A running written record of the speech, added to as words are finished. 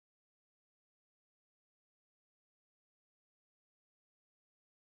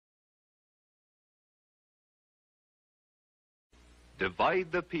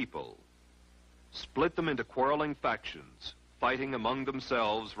divide the people, split them into quarreling factions, fighting among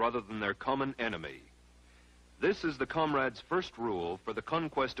themselves rather than their common enemy. This is the comrades' first rule for the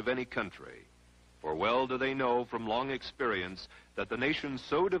conquest of any country, for well do they know from long experience that the nation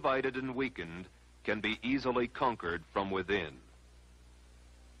so divided and weakened can be easily conquered from within.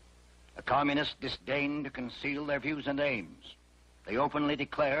 The communists disdain to conceal their views and aims. They openly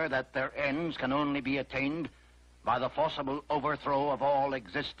declare that their ends can only be attained by the forcible overthrow of all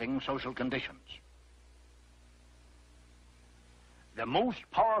existing social conditions. The most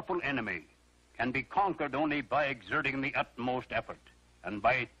powerful enemy can be conquered only by exerting the utmost effort and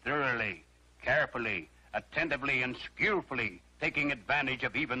by thoroughly, carefully, attentively, and skillfully taking advantage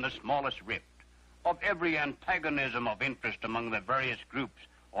of even the smallest rift, of every antagonism of interest among the various groups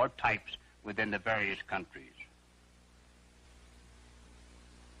or types within the various countries.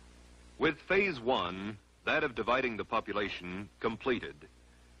 With phase one, that of dividing the population, completed,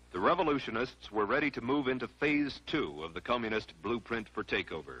 the revolutionists were ready to move into phase two of the communist blueprint for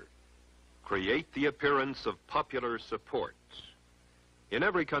takeover. Create the appearance of popular support. In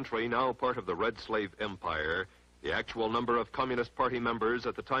every country now part of the Red Slave Empire, the actual number of Communist Party members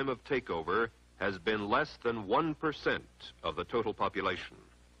at the time of takeover has been less than 1% of the total population.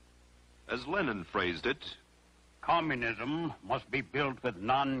 As Lenin phrased it, communism must be built with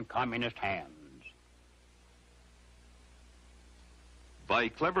non-communist hands. By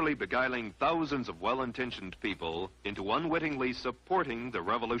cleverly beguiling thousands of well-intentioned people into unwittingly supporting the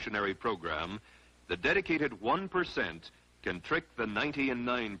revolutionary program, the dedicated 1% can trick the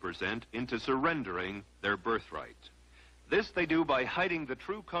 99% into surrendering their birthright. This they do by hiding the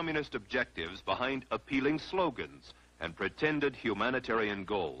true communist objectives behind appealing slogans and pretended humanitarian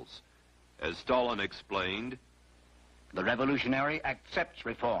goals. As Stalin explained, the revolutionary accepts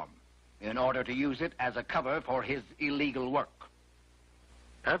reform in order to use it as a cover for his illegal work.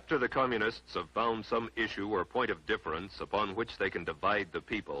 After the communists have found some issue or point of difference upon which they can divide the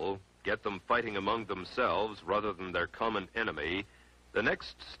people, get them fighting among themselves rather than their common enemy, the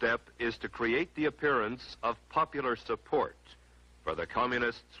next step is to create the appearance of popular support for the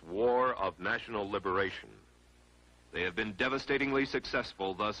communists' war of national liberation. They have been devastatingly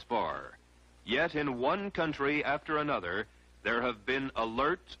successful thus far. Yet in one country after another, there have been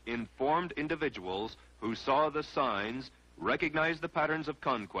alert, informed individuals who saw the signs, recognized the patterns of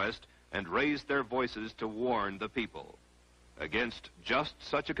conquest, and raised their voices to warn the people. Against just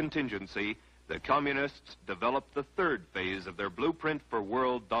such a contingency, the communists developed the third phase of their blueprint for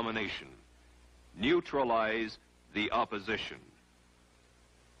world domination: neutralize the opposition.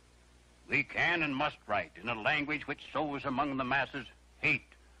 We can and must write in a language which sows among the masses hate,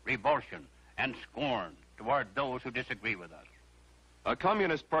 revulsion, and scorn toward those who disagree with us. A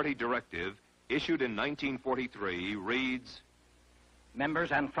Communist Party directive issued in 1943 reads,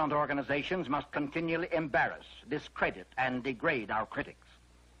 members and front organizations must continually embarrass, discredit, and degrade our critics.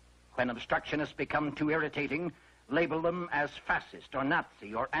 When obstructionists become too irritating, label them as fascist or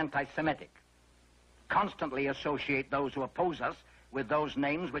Nazi or anti-Semitic. Constantly associate those who oppose us with those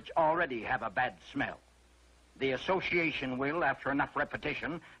names which already have a bad smell. The association will, after enough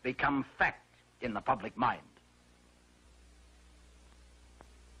repetition, become fact in the public mind.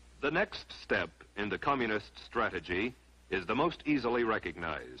 The next step in the communist strategy is the most easily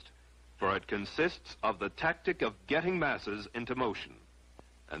recognized, for it consists of the tactic of getting masses into motion,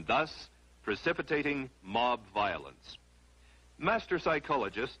 and thus precipitating mob violence. Master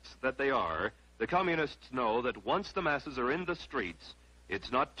psychologists that they are, the communists know that once the masses are in the streets,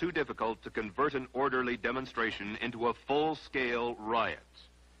 it's not too difficult to convert an orderly demonstration into a full-scale riot.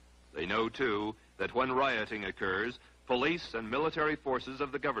 They know, too, that when rioting occurs, police and military forces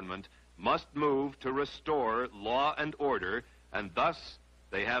of the government must move to restore law and order, and thus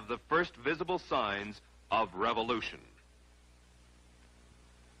they have the first visible signs of revolution.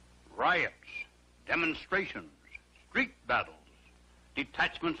 Riots, demonstrations, street battles,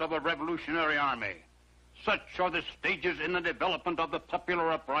 detachments of a revolutionary army. Such are the stages in the development of the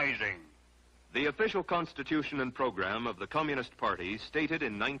popular uprising. The official constitution and program of the Communist Party stated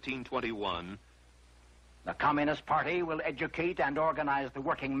in 1921, the Communist Party will educate and organize the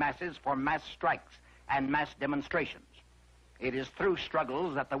working masses for mass strikes and mass demonstrations. It is through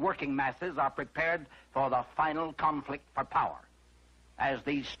struggles that the working masses are prepared for the final conflict for power. As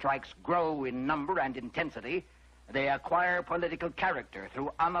these strikes grow in number and intensity, they acquire political character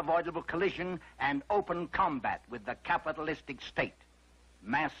through unavoidable collision and open combat with the capitalistic state.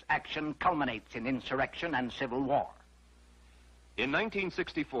 Mass action culminates in insurrection and civil war. In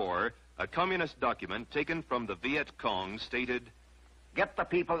 1964, a communist document taken from the Viet Cong stated, get the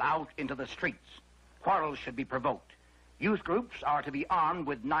people out into the streets. Quarrels should be provoked. Youth groups are to be armed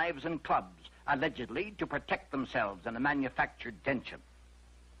with knives and clubs, allegedly to protect themselves in a manufactured tension.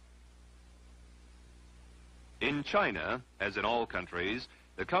 In China, as in all countries,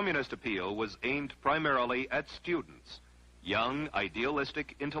 the communist appeal was aimed primarily at students, young,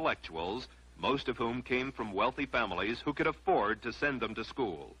 idealistic intellectuals, most of whom came from wealthy families who could afford to send them to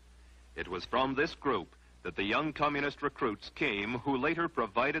school. It was from this group that the young communist recruits came who later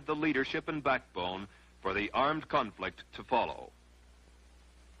provided the leadership and backbone for the armed conflict to follow.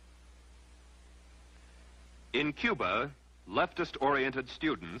 In Cuba, leftist-oriented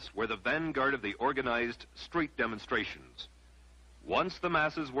students were the vanguard of the organized street demonstrations. Once the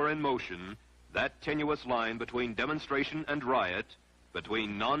masses were in motion, that tenuous line between demonstration and riot,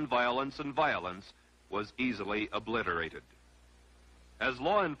 between nonviolence and violence, was easily obliterated. As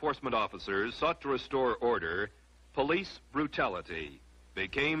law enforcement officers sought to restore order, police brutality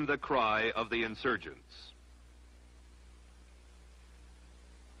became the cry of the insurgents.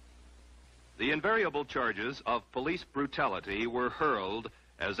 The invariable charges of police brutality were hurled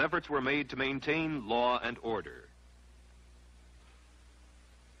as efforts were made to maintain law and order.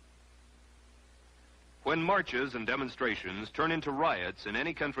 When marches and demonstrations turn into riots in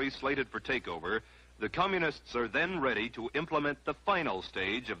any country slated for takeover, the communists are then ready to implement the final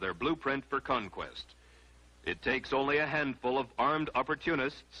stage of their blueprint for conquest. It takes only a handful of armed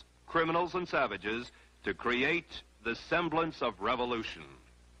opportunists, criminals and savages to create the semblance of revolution.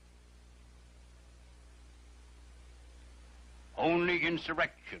 Only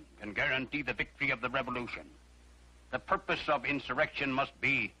insurrection can guarantee the victory of the revolution. The purpose of insurrection must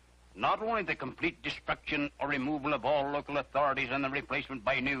be not only the complete destruction or removal of all local authorities and the replacement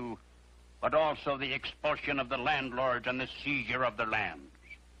by new, but also the expulsion of the landlords and the seizure of their lands.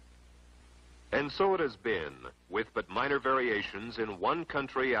 And so it has been, with but minor variations in one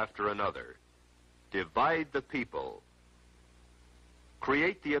country after another. Divide the people.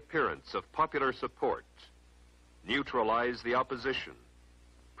 Create the appearance of popular support. Neutralize the opposition.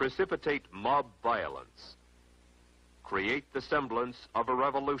 Precipitate mob violence. Create the semblance of a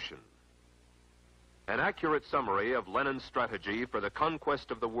revolution. An accurate summary of Lenin's strategy for the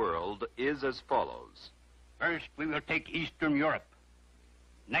conquest of the world is as follows. First, we will take Eastern Europe.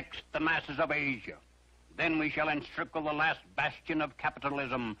 Next, the masses of Asia. Then we shall encircle the last bastion of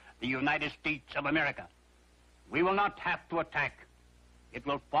capitalism, the United States of America. We will not have to attack. It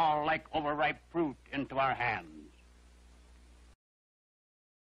will fall like overripe fruit into our hands.